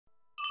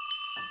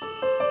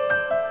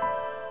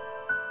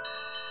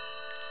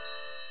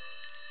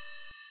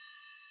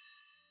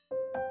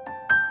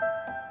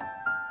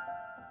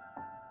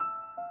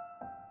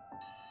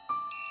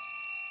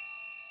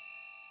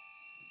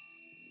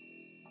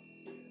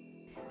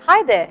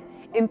Hi there!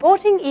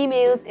 Importing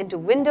emails into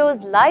Windows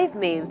Live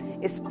Mail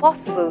is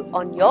possible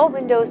on your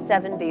Windows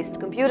 7 based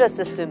computer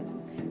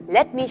system.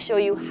 Let me show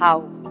you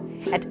how.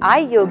 At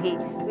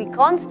iYogi, we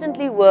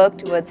constantly work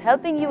towards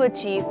helping you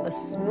achieve a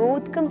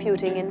smooth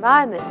computing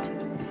environment.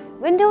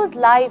 Windows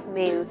Live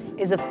Mail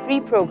is a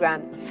free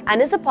program and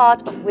is a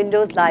part of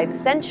Windows Live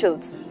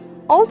Essentials.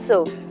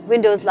 Also,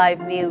 Windows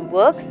Live Mail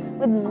works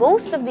with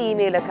most of the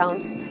email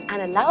accounts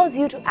and allows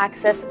you to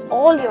access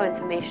all your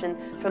information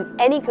from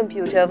any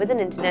computer with an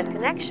internet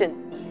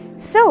connection.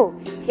 So,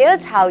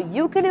 here's how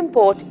you can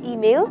import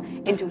email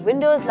into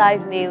Windows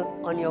Live Mail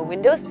on your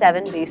Windows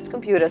 7 based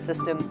computer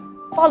system.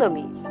 Follow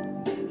me.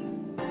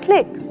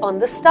 Click on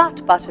the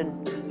Start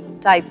button.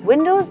 Type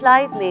Windows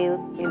Live Mail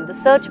in the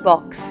search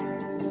box.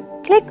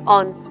 Click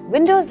on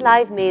Windows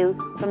Live Mail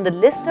from the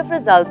list of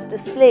results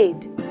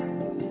displayed.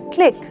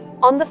 Click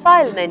on the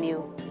File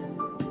menu.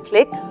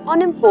 Click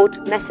on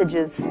Import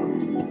Messages.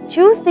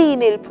 Choose the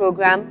email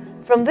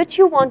program from which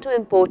you want to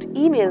import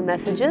email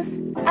messages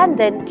and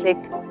then click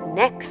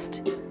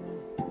Next.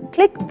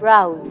 Click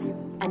Browse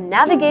and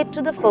navigate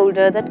to the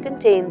folder that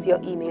contains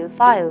your email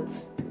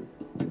files.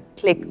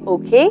 Click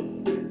OK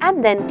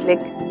and then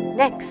click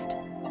Next.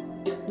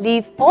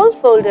 Leave all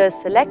folders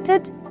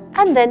selected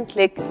and then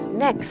click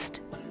Next.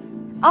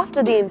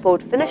 After the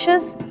import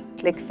finishes,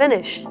 click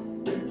Finish.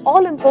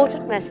 All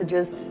imported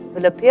messages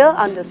will appear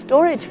under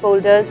Storage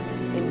folders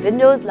in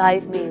Windows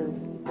Live Mail.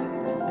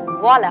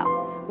 Voila!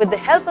 With the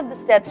help of the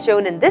steps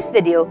shown in this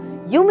video,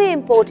 you may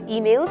import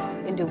emails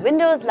into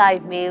Windows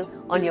Live Mail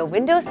on your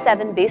Windows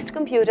 7 based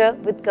computer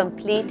with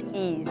complete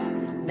ease.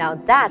 Now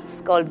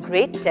that's called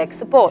great tech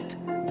support.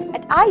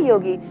 At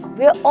iYogi,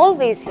 we are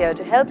always here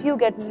to help you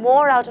get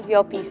more out of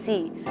your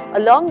PC,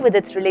 along with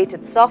its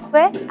related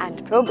software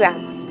and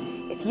programs.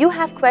 If you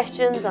have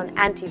questions on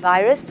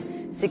antivirus,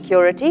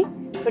 security,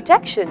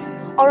 protection,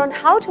 or on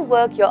how to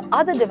work your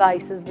other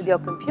devices with your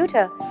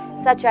computer,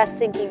 such as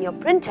syncing your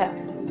printer,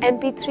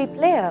 MP3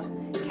 player,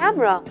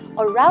 camera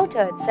or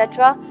router,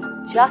 etc.,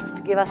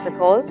 just give us a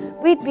call.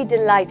 We'd be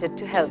delighted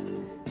to help.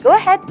 Go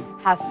ahead,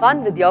 have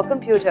fun with your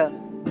computer.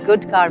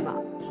 Good karma.